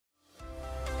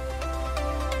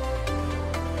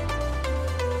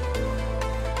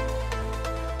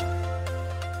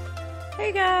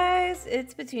Hey guys,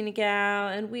 it's Patina Gal,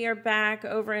 and we are back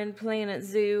over in Planet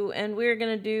Zoo, and we're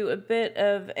going to do a bit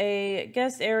of a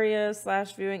guest area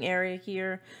slash viewing area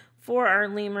here for our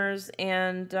lemurs,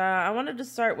 and I wanted to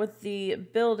start with the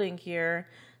building here.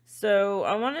 So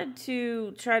I wanted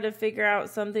to try to figure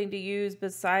out something to use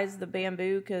besides the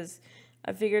bamboo, because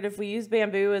I figured if we use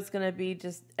bamboo, it's going to be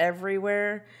just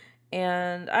everywhere,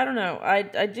 and I don't know,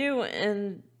 I do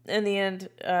in the end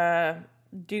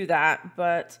do that,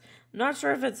 but I'm not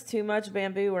sure if it's too much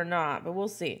bamboo or not, but we'll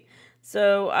see.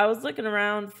 So I was looking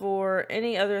around for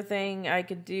any other thing I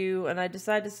could do, and I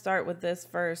decided to start with this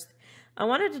first. I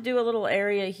wanted to do a little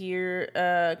area here,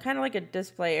 kind of like a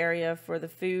display area for the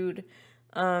food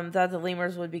that the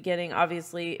lemurs would be getting.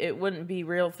 Obviously, it wouldn't be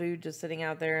real food just sitting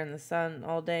out there in the sun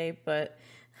all day, but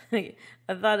I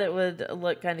thought it would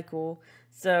look kind of cool.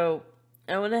 So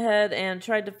I went ahead and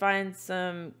tried to find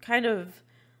some kind of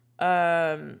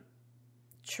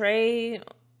tray,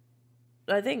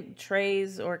 I think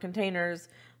trays or containers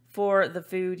for the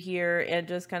food here, and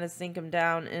just kind of sink them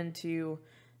down into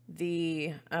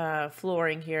the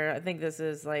flooring here. I think this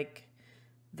is like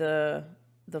the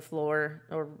floor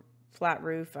or flat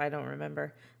roof, I don't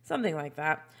remember, something like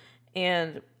that.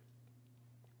 And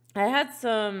I had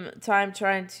some time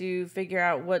trying to figure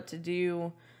out what to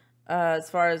do as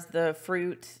far as the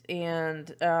fruit,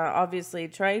 and obviously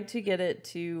trying to get it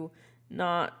to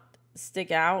not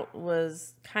stick out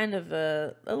was kind of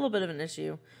a little bit of an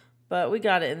issue, but we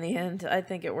got it in the end. I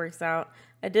think it works out.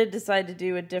 I did decide to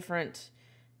do a different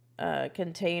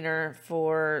container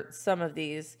for some of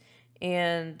these,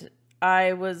 and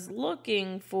I was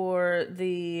looking for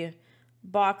the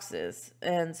boxes,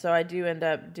 and so I do end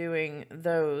up doing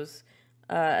those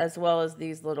as well as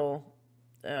these little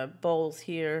bowls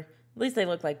here. At least they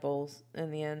look like bowls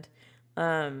in the end.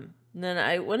 And then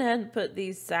I went ahead and put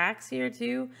these sacks here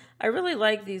too. I really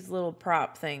like these little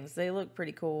prop things. They look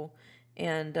pretty cool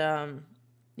and,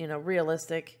 you know,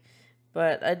 realistic.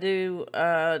 But I do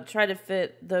try to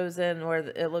fit those in where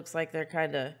it looks like they're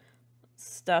kind of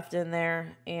stuffed in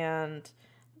there. And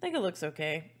I think it looks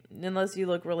okay. Unless you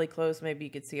look really close, maybe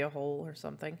you could see a hole or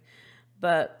something.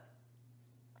 But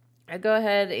I go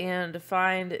ahead and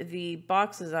find the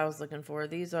boxes I was looking for.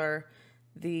 These are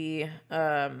the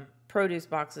produce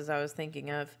boxes I was thinking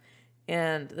of.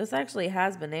 And this actually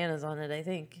has bananas on it, I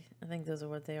think. I think those are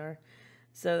what they are.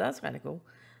 So that's kind of cool.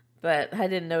 But I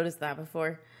didn't notice that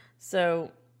before.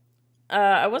 So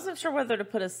I wasn't sure whether to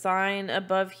put a sign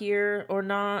above here or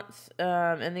not.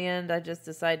 In the end, I just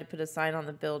decided to put a sign on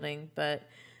the building. But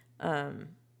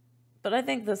I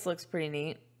think this looks pretty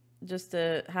neat. Just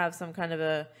to have some kind of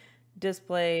a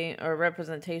display or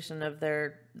representation of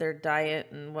their diet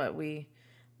and what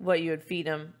you would feed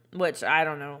them, which I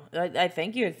don't know. I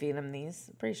think you would feed them these,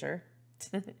 I'm pretty sure.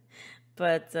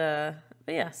 but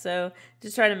yeah, so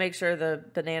just trying to make sure the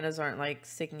bananas aren't like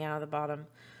sticking out of the bottom.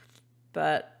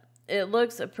 But it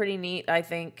looks pretty neat, I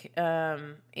think.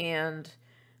 And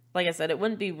like I said, it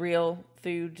wouldn't be real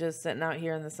food just sitting out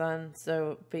here in the sun,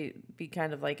 so be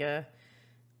kind of like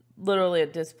literally a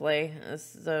display.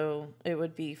 So it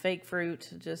would be fake fruit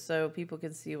just so people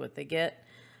can see what they get.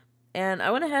 And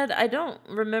I went ahead, I don't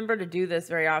remember to do this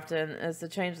very often, is to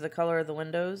change the color of the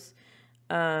windows.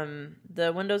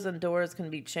 The windows and doors can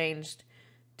be changed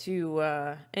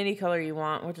to any color you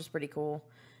want, which is pretty cool.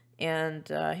 And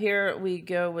here we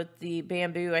go with the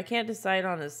bamboo. I can't decide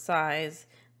on the size.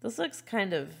 This looks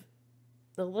kind of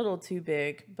a little too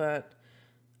big, but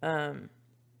I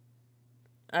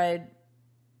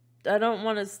don't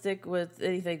want to stick with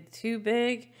anything too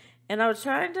big. And I was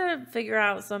trying to figure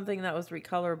out something that was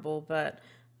recolorable, but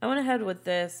I went ahead with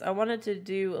this. I wanted to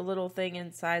do a little thing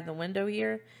inside the window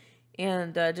here,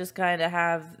 and just kind of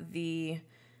have the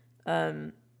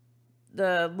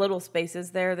little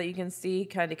spaces there that you can see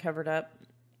kind of covered up.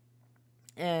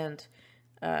 And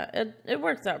it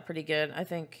worked out pretty good, I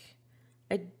think.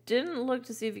 I didn't look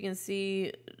to see if you can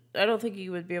see. I don't think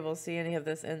you would be able to see any of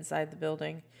this inside the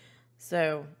building.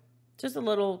 So just a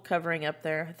little covering up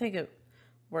there. I think it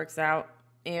works out.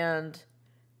 And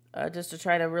just to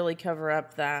try to really cover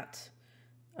up that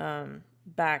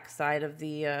back side of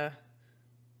the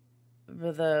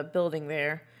building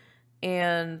there.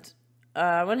 And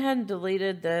I went ahead and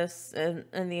deleted this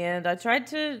in the end. I tried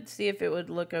to see if it would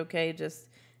look okay just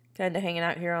kind of hanging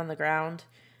out here on the ground.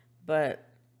 But,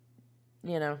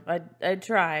 you know, I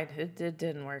tried. It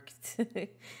didn't work.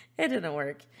 It didn't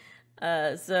work.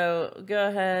 So go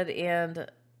ahead and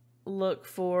look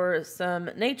for some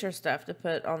nature stuff to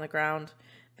put on the ground,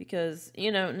 because,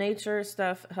 you know, nature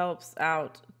stuff helps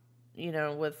out, you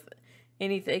know, with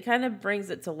anything. It kind of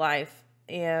brings it to life.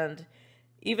 And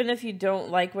even if you don't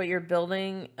like what you're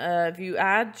building, if you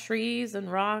add trees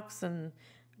and rocks and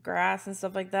grass and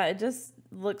stuff like that, it just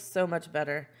looks so much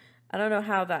better. I don't know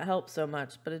how that helps so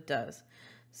much, but it does.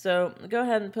 So go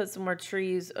ahead and put some more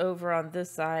trees over on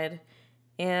this side.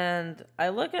 And I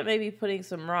look at maybe putting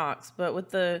some rocks, but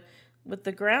with the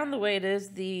ground the way it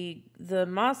is, the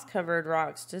moss covered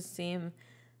rocks just seem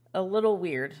a little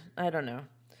weird. I don't know.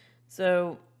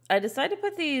 So I decided to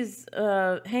put these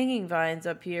hanging vines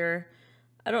up here.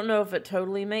 I don't know if it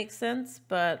totally makes sense,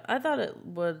 but I thought it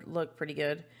would look pretty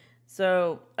good.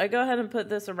 So I go ahead and put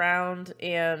this around,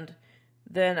 and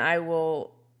then I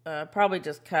will probably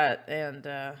just cut and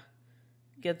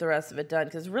get the rest of it done,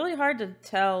 because it's really hard to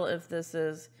tell if this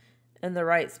is in the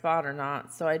right spot or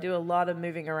not. So I do a lot of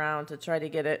moving around to try to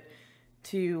get it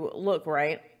to look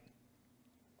right.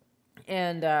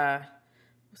 And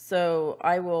so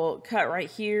I will cut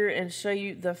right here and show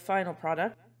you the final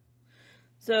product.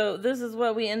 So this is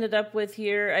what we ended up with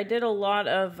here. I did a lot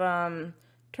of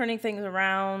turning things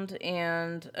around,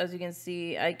 and as you can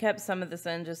see, I kept some of this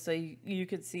in just so you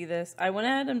could see this. I went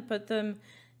ahead and put them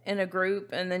in a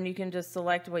group, and then you can just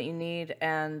select what you need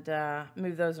and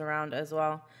move those around as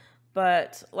well.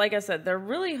 But like I said, they're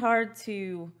really hard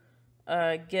to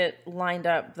get lined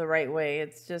up the right way.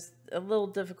 It's just a little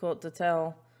difficult to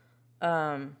tell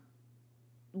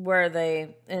where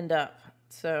they end up.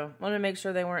 So I wanted to make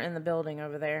sure they weren't in the building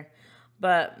over there.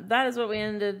 But that is what we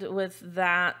ended with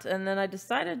that. And then I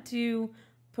decided to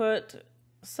put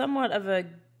somewhat of a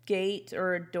gate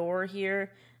or a door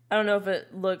here. I don't know if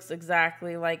it looks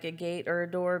exactly like a gate or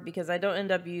a door, because I don't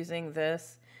end up using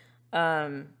this.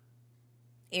 And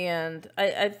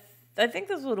I think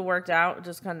this would have worked out,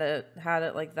 just kind of had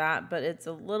it like that, but it's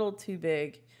a little too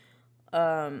big.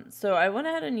 So I went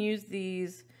ahead and used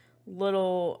these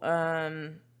little,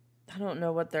 I don't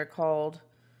know what they're called,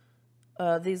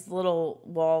 these little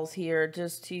walls here,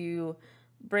 just to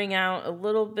bring out a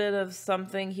little bit of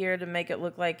something here to make it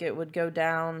look like it would go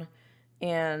down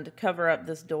and cover up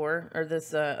this door, or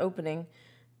this opening.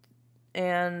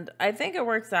 And I think it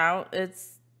works out.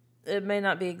 It may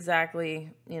not be exactly,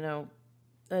 you know,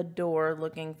 a door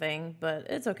looking thing, but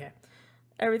it's okay.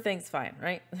 Everything's fine,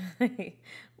 right?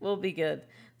 We'll be good.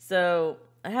 So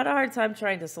I had a hard time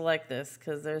trying to select this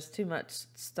because there's too much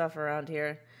stuff around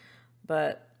here,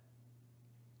 but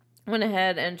went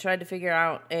ahead and tried to figure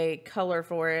out a color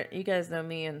for it. You guys know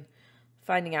me and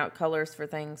finding out colors for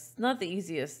things. Not the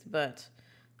easiest, but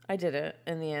I did it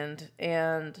in the end.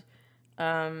 And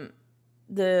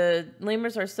the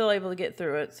lemurs are still able to get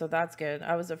through it, so that's good.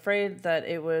 I was afraid that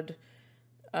it would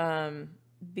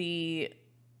be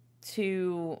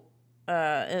too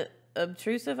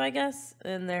obtrusive, I guess,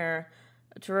 in their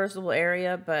traversable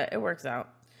area, but it works out.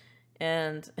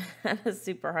 And I had a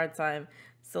super hard time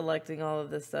selecting all of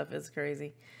this stuff. It's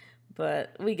crazy,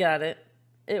 but we got it.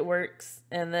 It works.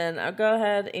 And then I'll go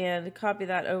ahead and copy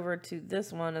that over to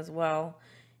this one as well.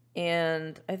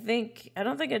 And I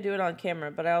don't think I do it on camera,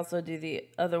 but I also do the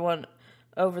other one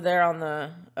over there on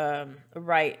the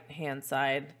right hand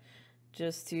side,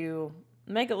 just to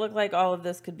make it look like all of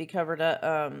this could be covered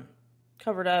up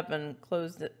and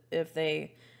closed if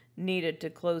they needed to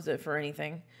close it for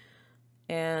anything.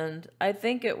 And I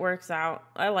think it works out.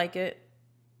 I like it.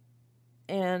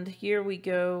 And here we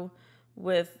go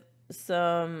with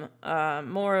some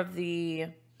more of the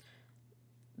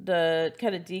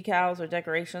kind of decals or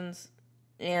decorations.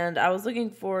 And I was looking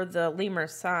for the lemur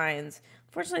signs.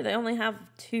 Unfortunately, they only have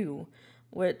 2,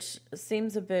 which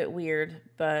seems a bit weird,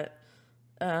 but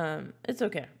it's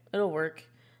okay. It'll work.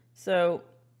 So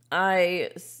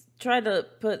I tried to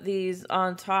put these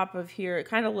on top of here,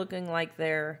 kind of looking like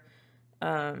they're,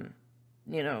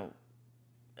 you know,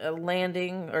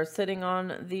 landing or sitting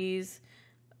on these.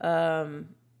 I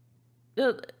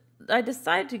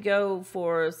decided to go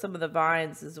for some of the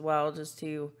vines as well, just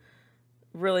to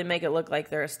really make it look like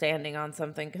they're standing on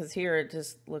something, because here it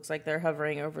just looks like they're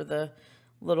hovering over the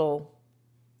little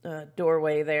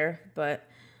doorway there. But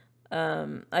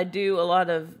I do a lot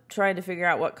of trying to figure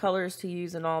out what colors to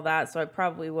use and all that, so I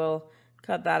probably will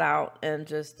cut that out and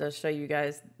just show you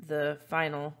guys the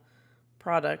final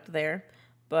product there.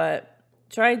 But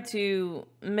tried to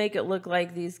make it look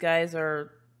like these guys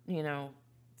are, you know,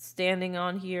 standing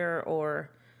on here or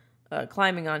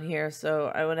climbing on here.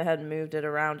 So I went ahead and moved it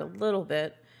around a little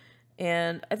bit,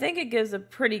 and I think it gives a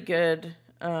pretty good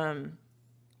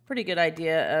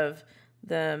idea of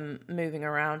them moving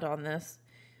around on this.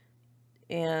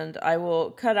 And I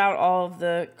will cut out all of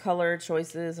the color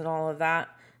choices and all of that.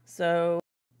 So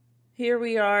here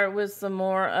we are with some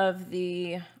more of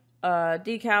the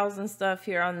decals and stuff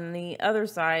here on the other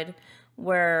side.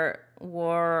 where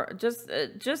we're just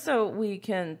so we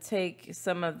can take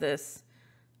some of this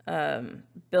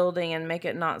building and make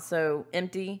it not so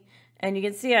empty. And you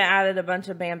can see I added a bunch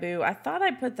of bamboo. I thought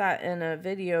I put that in a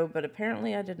video, but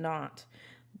apparently I did not.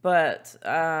 But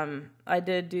I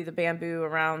did do the bamboo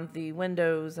around the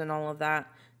windows and all of that,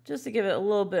 just to give it a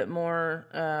little bit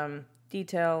more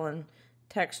detail and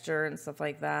texture and stuff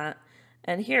like that.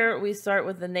 And here we start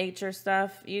with the nature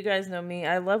stuff. You guys know me.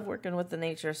 I love working with the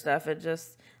nature stuff. It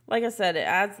just, like I said, it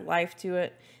adds life to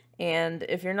it. And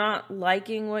if you're not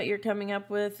liking what you're coming up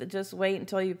with, just wait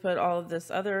until you put all of this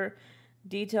other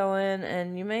detail in,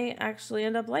 and you may actually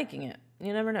end up liking it.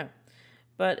 You never know.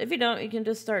 But if you don't, you can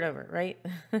just start over, right?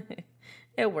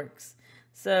 It works.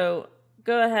 So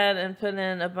go ahead and put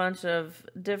in a bunch of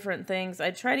different things.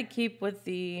 I try to keep with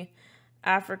the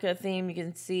Africa theme. You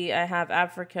can see I have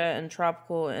Africa and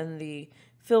tropical in the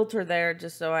filter there,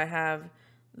 just so I have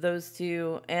those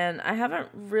two. And I haven't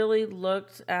really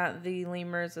looked at the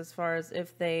lemurs as far as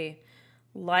if they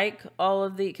like all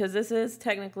of the, because this is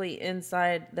technically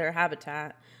inside their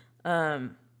habitat.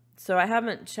 So I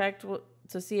haven't checked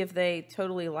to see if they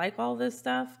totally like all this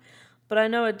stuff, but I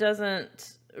know it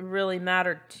doesn't really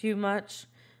matter too much,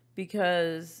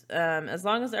 because as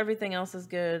long as everything else is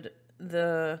good,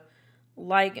 the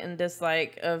like and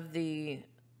dislike of the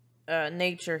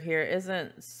nature here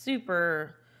isn't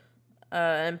super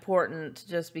important,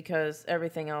 just because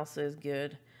everything else is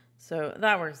good. So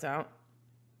that works out.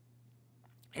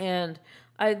 And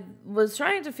I was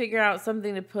trying to figure out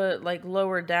something to put like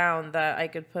lower down that I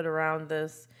could put around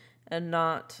this and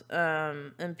not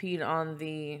impede on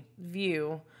the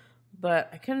view, but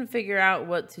I couldn't figure out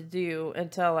what to do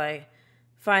until I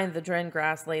find the dren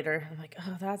grass later. I'm like,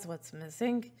 oh, that's what's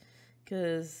missing.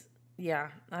 Because, yeah,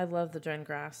 I love the dren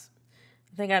grass.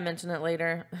 I think I mentioned it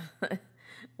later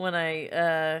when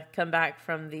I come back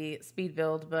from the speed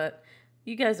build, but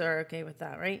you guys are okay with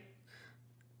that, right?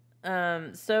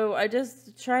 So I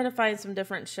just try to find some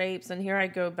different shapes, and here I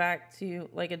go back to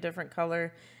like a different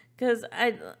color, because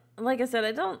like I said,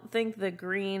 I don't think the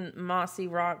green mossy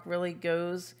rock really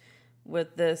goes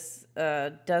with this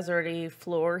deserty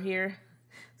floor here,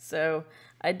 so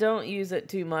I don't use it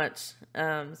too much.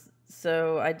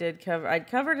 So I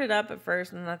covered it up at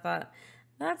first, and I thought,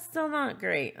 that's still not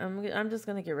great. I'm just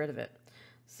gonna get rid of it.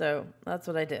 So that's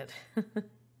what I did.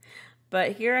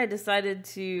 But here I decided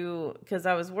to, because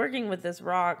I was working with this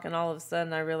rock, and all of a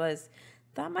sudden I realized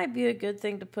that might be a good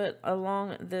thing to put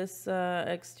along this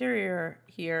exterior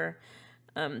here,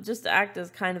 just to act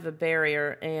as kind of a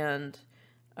barrier. And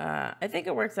I think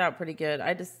it works out pretty good.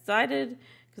 I decided,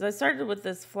 because I started with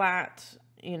this flat,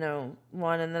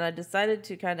 one, and then I decided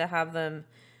to kind of have them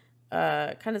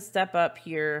kind of step up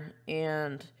here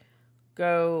and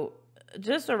go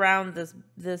just around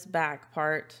this back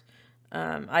part.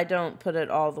 I don't put it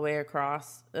all the way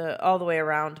across, all the way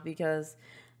around, because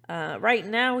right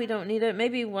now we don't need it.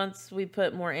 Maybe once we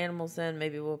put more animals in,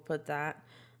 maybe we'll put that.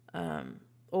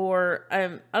 Or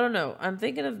I don't know. I'm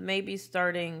thinking of maybe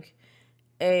starting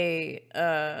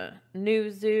a new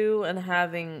zoo and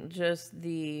having just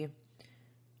the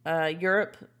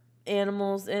Europe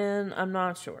animals in. I'm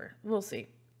not sure. We'll see.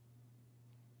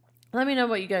 Let me know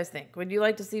what you guys think. Would you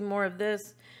like to see more of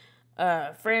this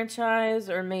franchise,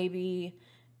 or maybe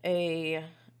a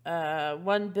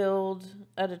one build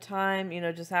at a time,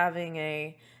 just having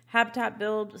a habitat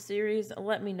build series?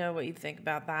 Let me know what you think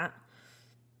about that.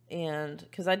 And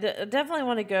because I definitely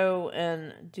want to go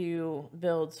and do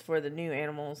builds for the new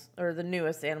animals, or the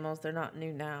newest animals. They're not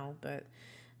new now, but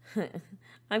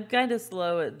I'm kind of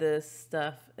slow at this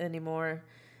stuff anymore.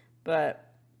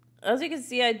 But as you can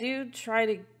see, I do try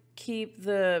to keep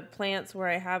the plants where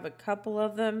I have a couple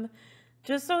of them,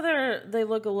 just so they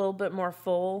look a little bit more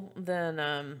full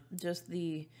than just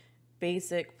the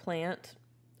basic plant.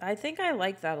 I think I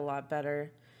like that a lot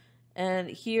better. And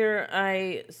here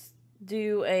I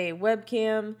do a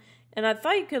webcam, and I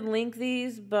thought you could link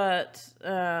these, but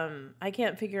I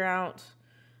can't figure out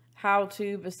how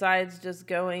to, besides just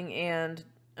going and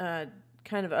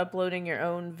kind of uploading your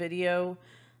own video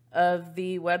of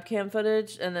the webcam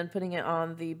footage and then putting it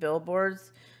on the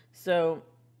billboards. So,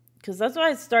 because that's what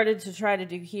I started to try to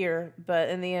do here, but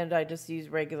in the end I just use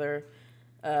regular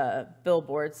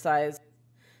billboard size.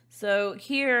 So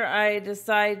here I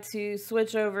decide to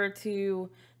switch over to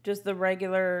just the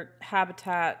regular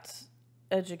habitat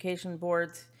education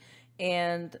boards,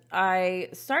 and I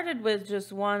started with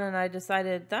just one, and I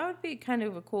decided that would be kind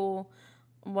of a cool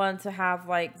one to have,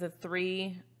 like the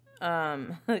 3. I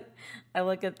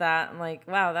look at that and like,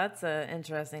 wow, that's a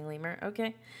interesting lemur.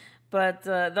 Okay. But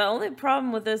the only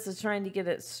problem with this is trying to get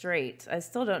it straight. I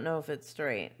still don't know if it's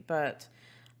straight, but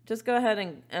just go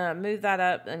ahead and move that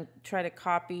up and try to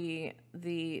copy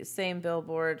the same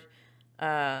billboard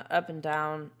up and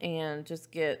down and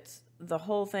just get the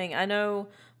whole thing. I know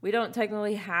we don't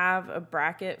technically have a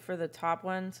bracket for the top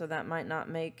one, so that might not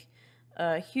make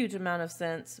a huge amount of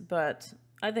sense, but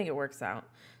I think it works out.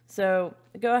 So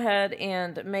go ahead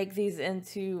and make these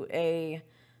into a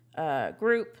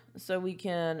group so we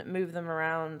can move them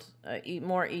around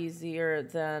more easier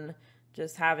than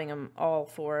just having them all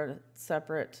four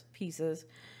separate pieces.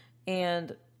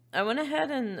 And I went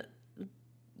ahead and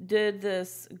did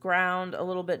this ground a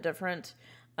little bit different.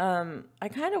 I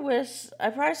kind of wish I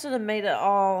probably should have made it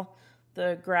all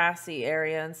the grassy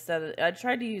area instead of, I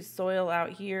tried to use soil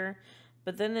out here,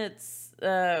 but then it's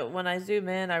when I zoom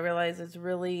in I realize it's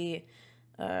really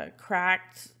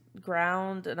cracked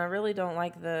ground and I really don't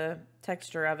like the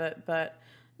texture of it, but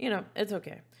you know, it's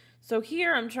okay. So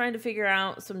here I'm trying to figure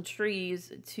out some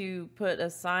trees to put a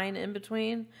sign in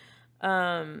between.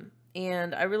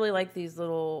 And I really like these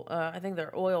little, I think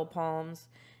they're oil palms,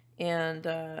 and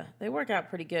they work out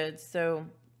pretty good. So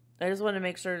I just wanted to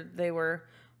make sure they were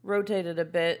rotated a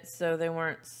bit so they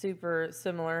weren't super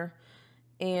similar.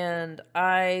 And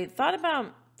I thought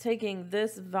about taking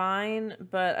this vine,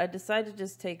 but I decided to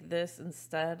just take this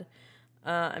instead.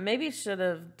 I maybe should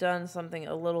have done something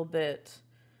a little bit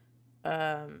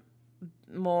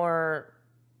more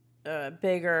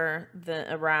bigger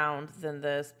around than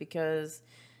this, because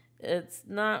it's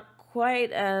not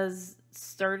quite as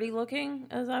sturdy looking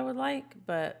as I would like,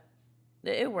 but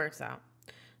it works out.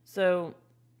 So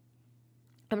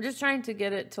I'm just trying to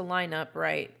get it to line up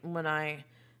right when I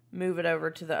move it over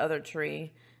to the other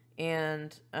tree.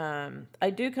 And I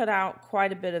do cut out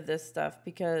quite a bit of this stuff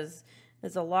because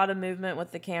there's a lot of movement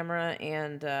with the camera,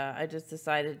 and I just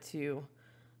decided to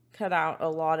cut out a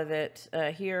lot of it.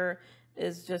 Here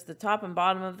is just the top and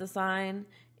bottom of the sign,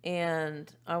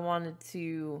 and I wanted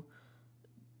to,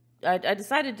 I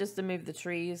decided just to move the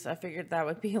trees. I figured that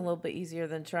would be a little bit easier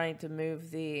than trying to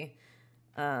move the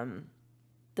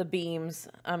beams,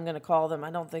 I'm going to call them.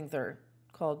 I don't think they're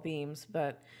called beams,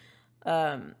 but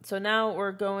so now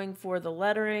we're going for the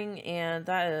lettering, and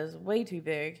that is way too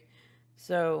big.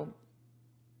 So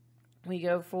we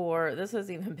go for, this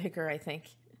is even bigger, I think.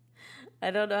 I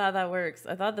don't know how that works.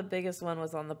 I thought the biggest one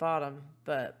was on the bottom,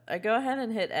 but I go ahead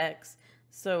and hit X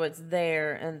so it's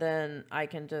there, and then I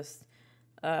can just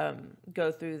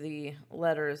go through the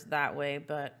letters that way.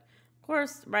 But of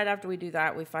course, right after we do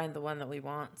that, we find the one that we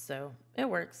want, so it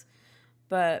works.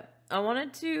 But I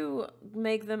wanted to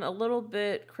make them a little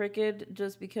bit crooked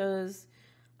just because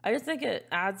I just think it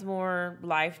adds more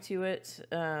life to it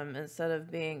instead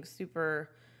of being super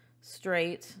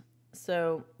straight.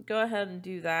 So go ahead and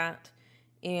do that.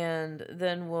 And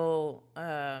then we'll,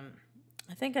 I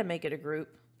think I make it a group,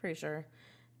 pretty sure.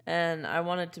 And I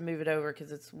wanted to move it over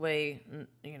because it's way,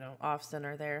 you know, off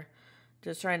center there.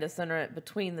 Just trying to center it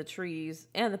between the trees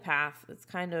and the path. It's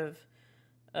kind of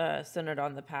centered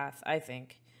on the path, I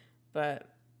think. But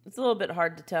it's a little bit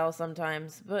hard to tell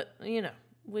sometimes. But, you know,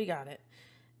 we got it.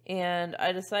 And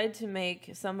I decided to make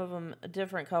some of them a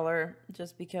different color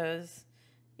just because,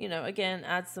 you know, again,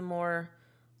 add some more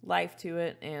life to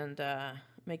it and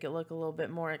make it look a little bit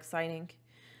more exciting.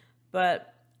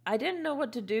 But I didn't know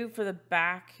what to do for the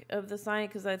back of the sign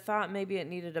because I thought maybe it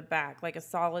needed a back, like a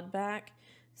solid back,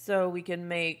 so we can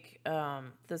make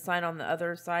the sign on the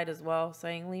other side as well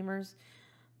saying Lemurs.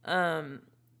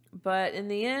 But in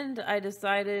the end, I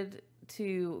decided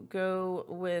to go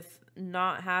with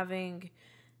not having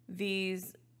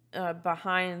these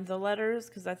behind the letters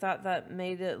because I thought that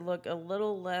made it look a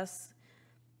little less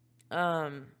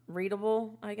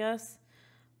readable, I guess.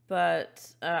 But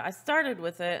I started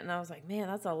with it and I was like, man,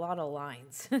 that's a lot of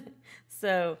lines.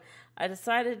 So I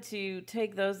decided to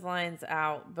take those lines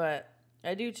out, but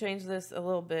I do change this a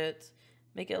little bit,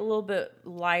 make it a little bit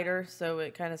lighter so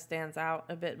it kind of stands out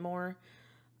a bit more.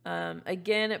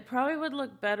 Again, it probably would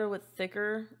look better with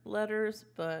thicker letters,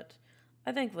 but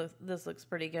I think this looks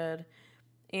pretty good.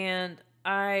 And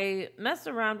I messed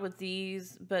around with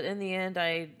these, but in the end,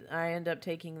 I end up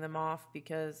taking them off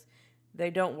because they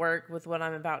don't work with what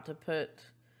I'm about to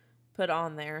put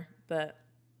on there. But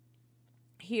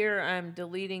here I'm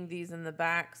deleting these in the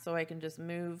back so I can just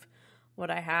move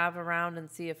what I have around and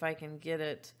see if I can get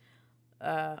it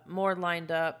more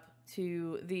lined up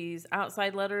to these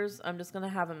outside letters. I'm just going to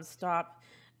have them stop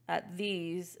at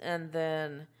these, and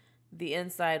then the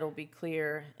inside will be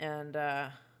clear, and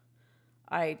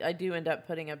I do end up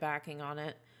putting a backing on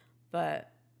it, but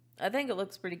I think it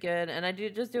looks pretty good. And I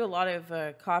do a lot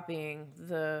of copying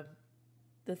the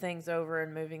the things over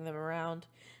and moving them around.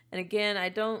 And again, I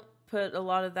don't put a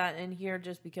lot of that in here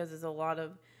just because there's a lot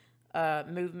of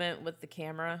movement with the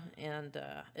camera, and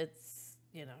it's,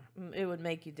 you know, it would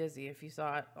make you dizzy if you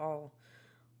saw it all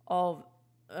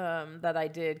that I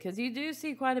did, because you do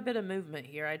see quite a bit of movement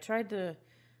here. I tried to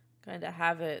kind of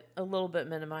have it a little bit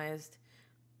minimized,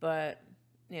 but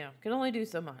you know, can only do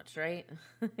so much, right?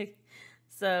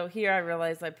 So here I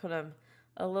realized I put them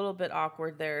a little bit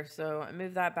awkward there, so I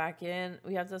moved that back in.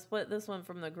 We have to split this one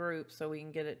from the group so we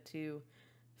can get it to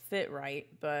fit right,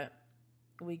 but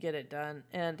we get it done.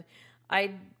 And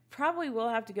I probably will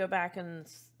have to go back and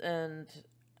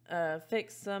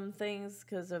fix some things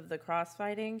because of the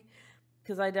crossfighting,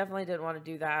 because I definitely didn't want to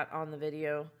do that on the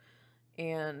video.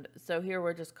 And so here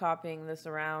we're just copying this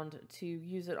around to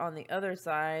use it on the other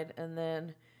side, and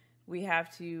then we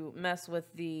have to mess with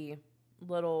the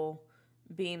little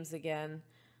beams again.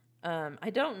 I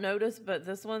don't notice, but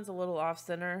this one's a little off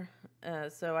center,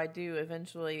 so I do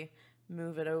eventually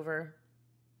move it over.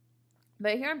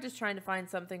 But here I'm just trying to find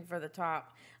something for the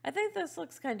top. I think this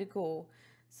looks kind of cool.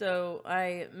 So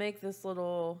I make this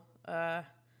little, I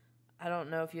don't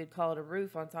know if you'd call it a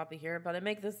roof on top of here, but I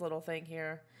make this little thing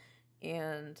here.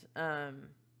 And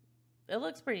it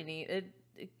looks pretty neat.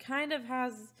 It kind of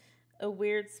has a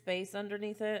weird space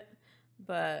underneath it.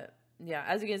 But yeah,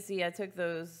 as you can see, I took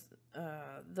those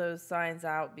signs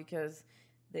out because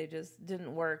they just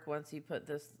didn't work once you put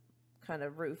this kind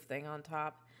of roof thing on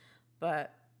top.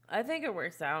 But I think it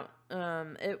works out.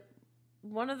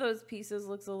 One of those pieces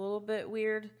looks a little bit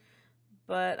weird,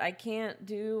 but I can't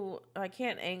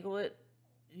angle it,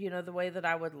 you know, the way that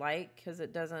I would like, because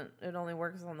it only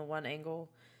works on the one angle,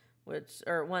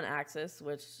 one axis,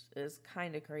 which is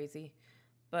kind of crazy,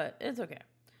 but it's okay.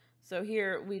 So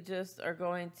here we just are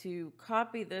going to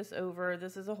copy this over.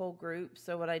 This is a whole group,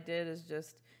 so what I did is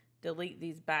just delete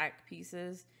these back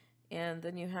pieces, and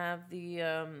then you have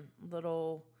the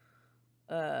little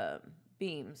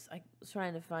beams. I was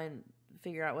trying to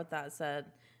figure out what that said.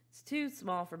 It's too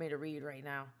small for me to read right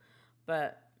now,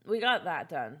 but we got that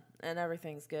done and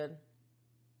everything's good.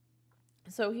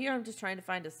 So here I'm just trying to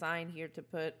find a sign here to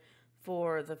put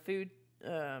for the food.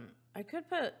 I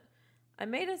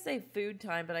made it say food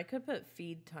time, but I could put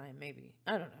feed time maybe.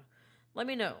 I don't know. Let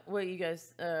me know what you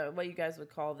guys would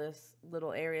call this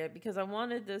little area, because I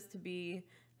wanted this to be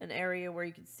an area where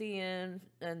you could see in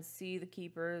and see the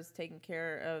keepers taking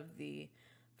care of the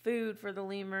food for the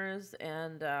lemurs.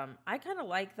 And I kind of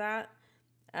like that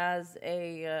as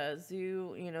a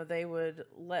zoo. You know, they would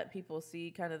let people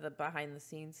see kind of the behind the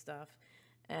scenes stuff.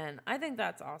 And I think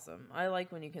that's awesome. I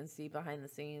like when you can see behind the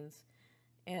scenes,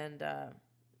 and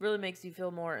really makes you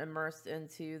feel more immersed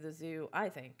into the zoo, I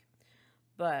think.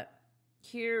 But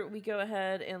here we go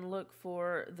ahead and look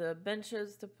for the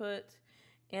benches to put.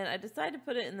 And I decided to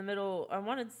put it in the middle. I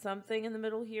wanted something in the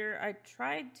middle here. I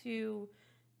tried to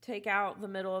take out the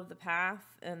middle of the path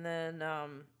and then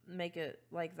make it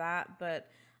like that, but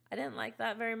I didn't like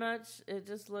that very much. It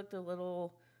just looked a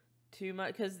little too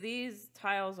much, because these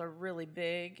tiles are really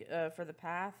big for the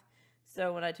path.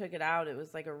 So when I took it out, it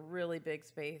was like a really big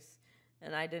space,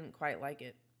 and I didn't quite like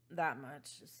it that much.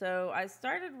 So I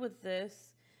started with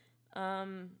this,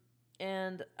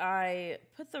 and I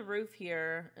put the roof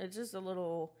here. It's just a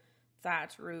little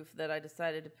thatch roof that I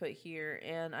decided to put here.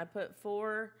 And I put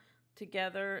 4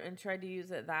 together and tried to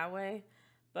use it that way.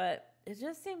 But it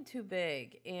just seemed too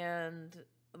big. And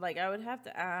like I would have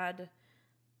to add,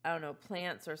 I don't know,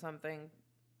 plants or something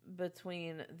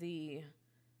between the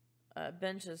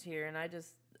benches here. And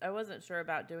I wasn't sure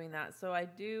about doing that. So I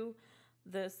do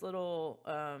this little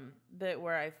bit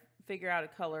where I figure out a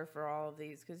color for all of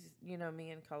these, because you know me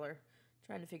and color.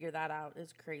 Trying to figure that out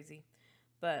is crazy.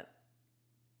 But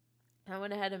I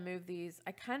went ahead and moved these.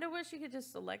 I kind of wish you could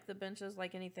just select the benches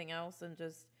like anything else and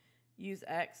just use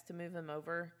X to move them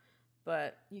over,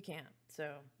 but you can't.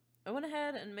 So I went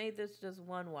ahead and made this just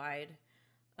 1 wide.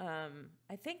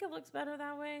 I think it looks better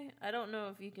that way. I don't know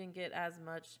if you can get as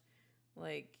much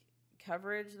like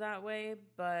coverage that way,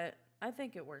 but I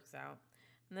think it works out.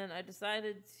 And then I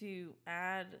decided to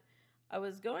add, I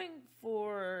was going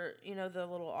for, you know, the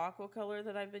little aqua color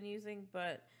that I've been using,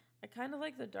 but I kind of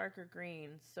like the darker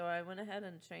green. So I went ahead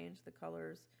and changed the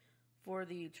colors for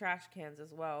the trash cans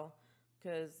as well,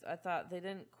 because I thought they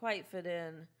didn't quite fit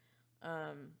in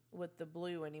with the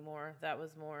blue anymore. That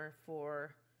was more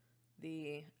for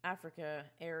the Africa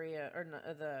area, or no,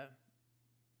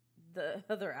 the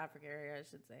other Africa area, I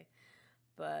should say.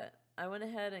 But I went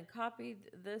ahead and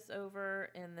copied this over,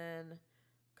 and then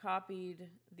copied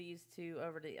these 2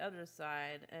 over to the other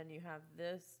side, and you have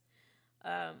this.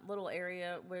 little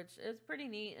area, which is pretty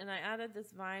neat. And I added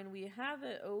this vine. We have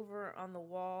it over on the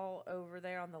wall over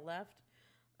there on the left.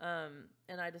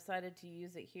 And I decided to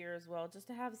use it here as well, just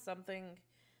to have something,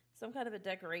 some kind of a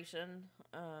decoration,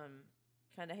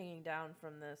 kind of hanging down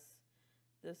from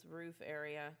this roof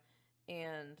area.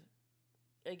 And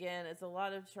again, it's a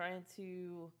lot of trying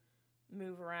to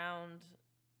move around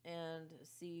and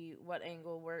see what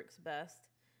angle works best.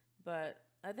 But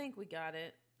I think we got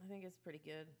it. I think it's pretty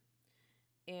good.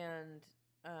 And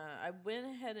I went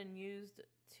ahead and used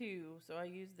two. So I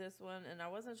used this one, and I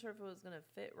wasn't sure if it was going to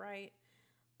fit right.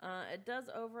 It does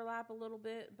overlap a little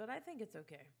bit, but I think it's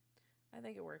okay. I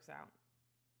think it works out.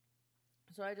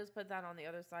 So I just put that on the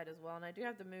other side as well. And I do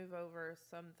have to move over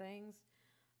some things.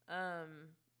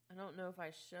 I don't know if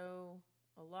I show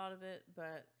a lot of it,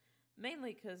 but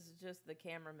mainly because just the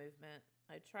camera movement.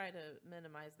 I try to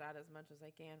minimize that as much as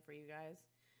I can for you guys.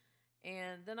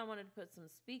 And then I wanted to put some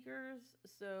speakers.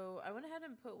 So I went ahead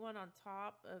and put one on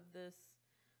top of this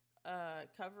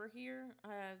cover here.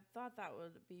 I thought that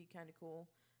would be kind of cool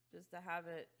just to have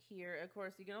it here. Of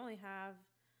course, you can only have,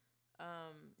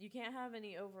 you can't have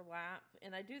any overlap.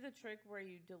 And I do the trick where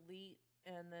you delete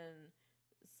and then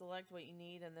select what you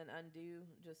need and then undo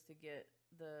just to get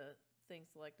the thing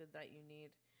selected that you need.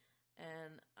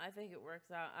 And I think it works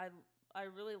out. I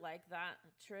really like that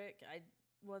trick.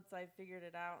 Once I figured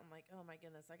it out, I'm like, oh my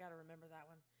goodness, I got to remember that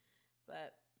one.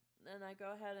 But then I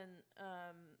go ahead and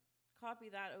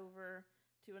copy that over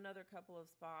to another couple of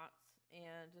spots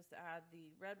and just add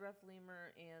the red ruff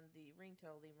lemur and the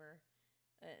ringtail lemur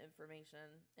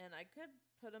information. And I could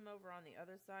put them over on the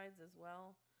other sides as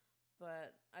well,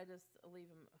 but I just leave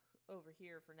them over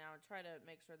here for now and try to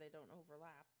make sure they don't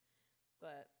overlap.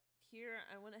 But here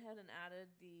I went ahead and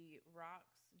added the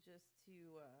rocks just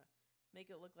to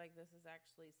make it look like this is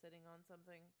actually sitting on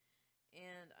something.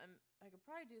 And I could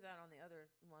probably do that on the other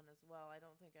one as well. I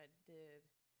don't think I did.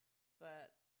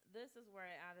 But this is where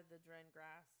I added the dren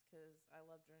grass because I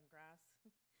love dren grass.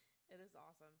 It is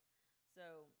awesome.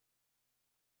 So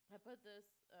I put this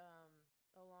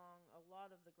along a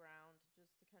lot of the ground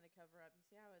just to kind of cover up. You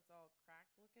see how it's all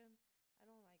cracked looking? I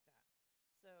don't like that.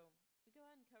 So we go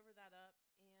ahead and cover that up,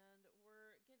 and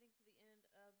we're getting to the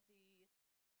end of the speed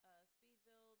build time-lapse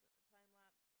portion.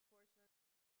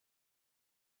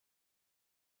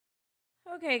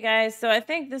 Okay, guys, so I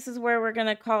think this is where we're going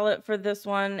to call it for this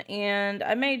one, and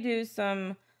I may do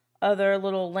some other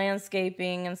little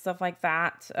landscaping and stuff like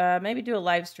that. Maybe do a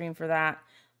live stream for that.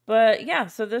 But yeah,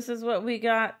 so this is what we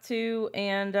got to,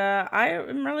 and I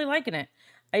am really liking it.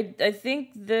 I think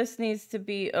this needs to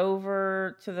be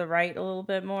over to the right a little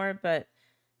bit more, but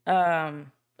I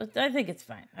think it's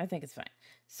fine. I think it's fine.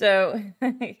 So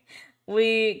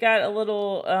we got a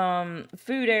little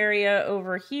food area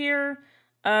over here.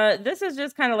 This is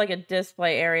just kind of like a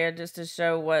display area just to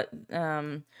show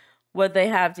what they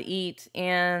have to eat.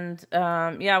 And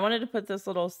yeah, I wanted to put this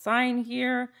little sign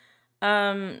here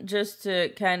just to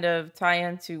kind of tie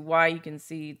into why you can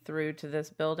see through to this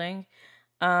building.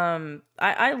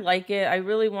 I like it. I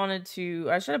really wanted to,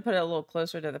 I should have put it a little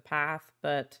closer to the path,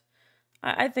 but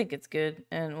I think it's good,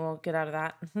 and we'll get out of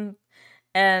that.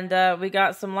 And we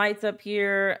got some lights up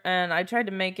here, and I tried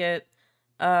to make it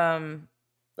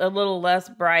a little less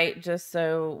bright just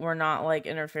so we're not like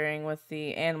interfering with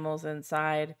the animals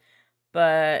inside.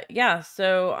 But yeah,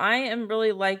 so I am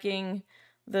really liking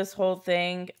this whole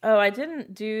thing. Oh, I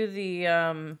didn't do the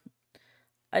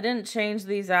I didn't change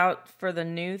these out for the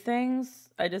new things.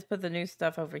 I just put the new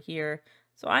stuff over here.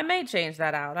 So I may change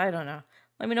that out. I don't know.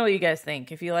 Let me know what you guys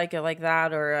think. If you like it like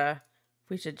that, or if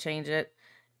we should change it.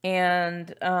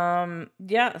 And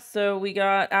yeah, so we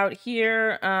got out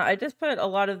here. I just put a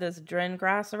lot of this dren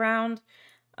grass around.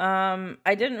 I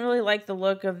didn't really like the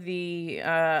look of the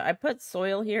I put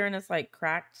soil here, and it's like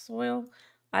cracked soil.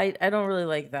 I don't really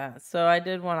like that. So I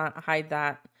did want to hide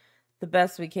that the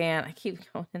best we can. I keep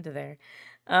going into there.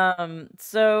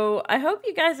 So I hope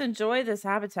you guys enjoy this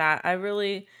habitat. I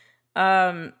really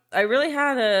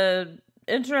had a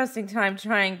interesting time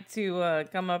trying to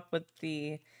come up with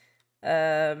the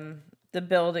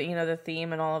build, you know, the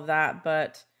theme and all of that,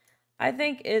 but I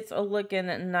think it's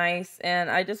looking nice,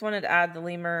 and I just wanted to add the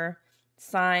lemur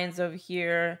signs over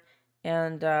here,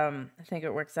 and I think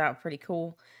it works out pretty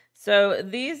cool. So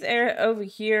these over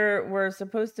here were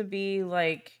supposed to be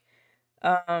like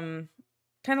kind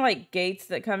of like gates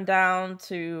that come down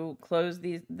to close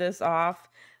this off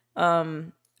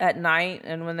at night,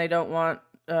 and when they don't want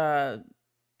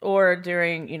or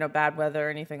during, you know, bad weather or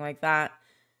anything like that.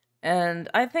 And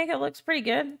I think it looks pretty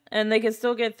good, and they can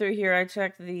still get through here. I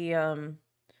checked the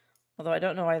although I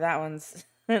don't know why that one's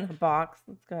in a box.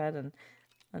 Let's go ahead and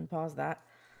unpause that.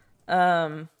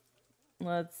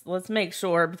 Let's make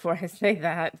sure before I say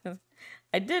that.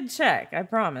 I did check, I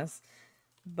promise.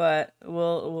 But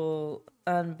we'll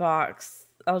unbox.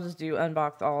 I'll just do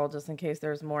unbox all just in case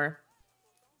there's more.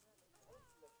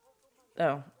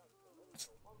 Oh.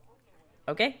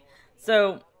 Okay.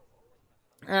 So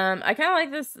I kind of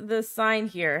like this sign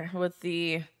here with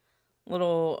the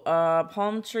little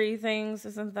palm tree things,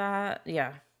 isn't that?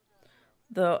 Yeah.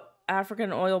 The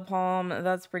African oil palm,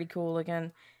 that's pretty cool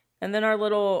again. And then our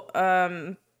little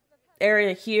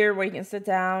area here where you can sit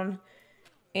down.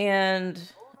 And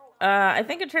I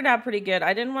think it turned out pretty good.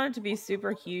 I didn't want it to be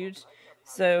super huge.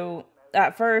 So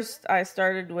at first I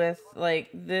started with like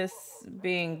this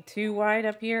being too wide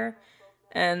up here.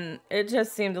 And it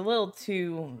just seemed a little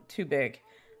too big.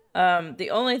 The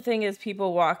only thing is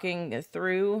people walking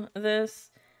through this.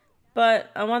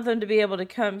 But I want them to be able to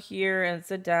come here and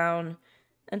sit down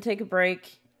and take a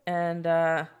break. And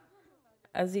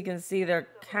as you can see, they're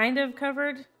kind of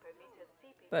covered,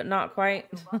 but not quite.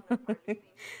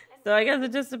 So I guess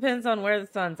it just depends on where the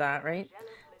sun's at, right?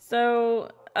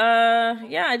 So,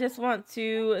 yeah, I just want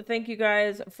to thank you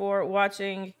guys for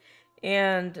watching.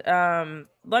 And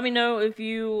let me know if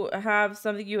you have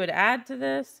something you would add to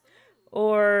this.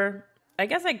 Or I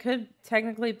guess I could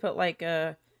technically put like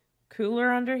a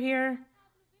cooler under here.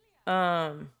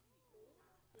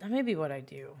 That may be what I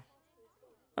do.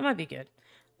 That might be good.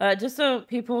 Just so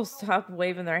people stop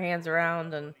waving their hands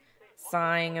around and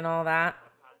sighing and all that.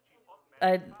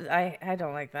 I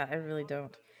don't like that. I really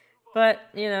don't. But,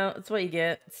 you know, it's what you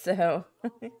get. So,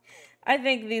 I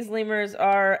think these lemurs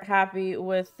are happy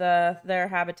with their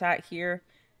habitat here.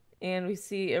 And we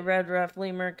see a red ruff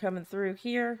lemur coming through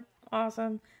here.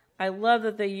 Awesome. I love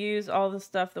that they use all the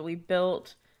stuff that we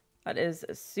built. That is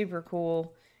super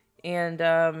cool. And,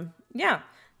 yeah.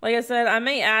 Like I said, I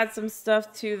may add some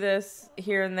stuff to this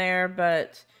here and there.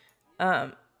 But,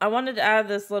 I wanted to add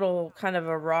this little kind of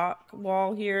a rock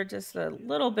wall here. Just a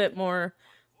little bit more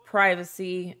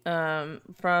privacy from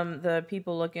the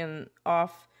people looking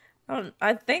off.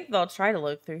 I think they'll try to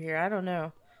look through here. I don't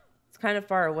know. It's kind of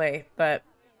far away. But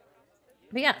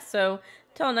yeah, so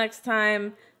till next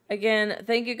time. Again,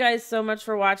 thank you guys so much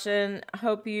for watching.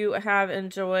 Hope you have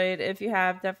enjoyed. If you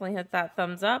have, definitely hit that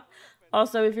thumbs up.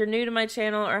 Also, if you're new to my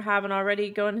channel or haven't already,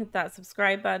 go and hit that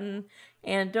subscribe button.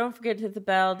 And don't forget to hit the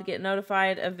bell to get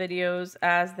notified of videos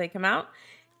as they come out.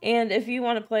 And if you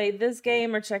want to play this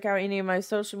game or check out any of my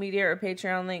social media or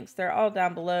Patreon links, they're all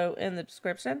down below in the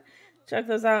description. Check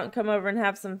those out and come over and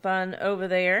have some fun over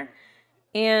there.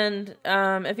 And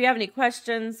if you have any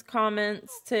questions,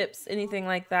 comments, tips, anything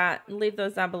like that, leave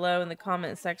those down below in the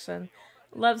comment section.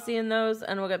 Love seeing those,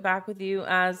 and we'll get back with you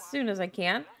as soon as I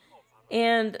can.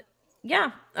 And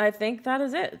yeah, I think that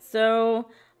is it. So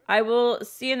I will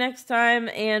see you next time,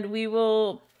 and we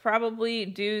will probably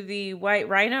do the white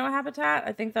rhino habitat.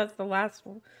 I think that's the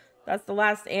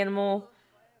last animal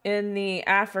in the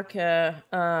Africa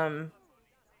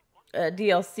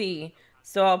DLC.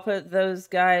 So I'll put those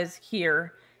guys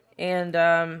here. And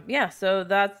yeah, so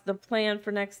that's the plan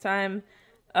for next time.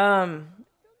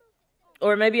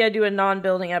 Or maybe I do a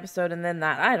non-building episode and then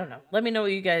that. I don't know. Let me know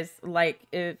what you guys like.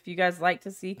 If you guys like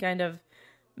to see kind of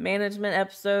management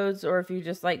episodes, or if you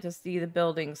just like to see the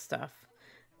building stuff.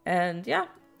 And yeah,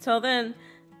 till then,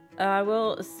 I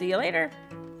will see you later.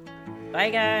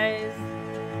 Bye, guys.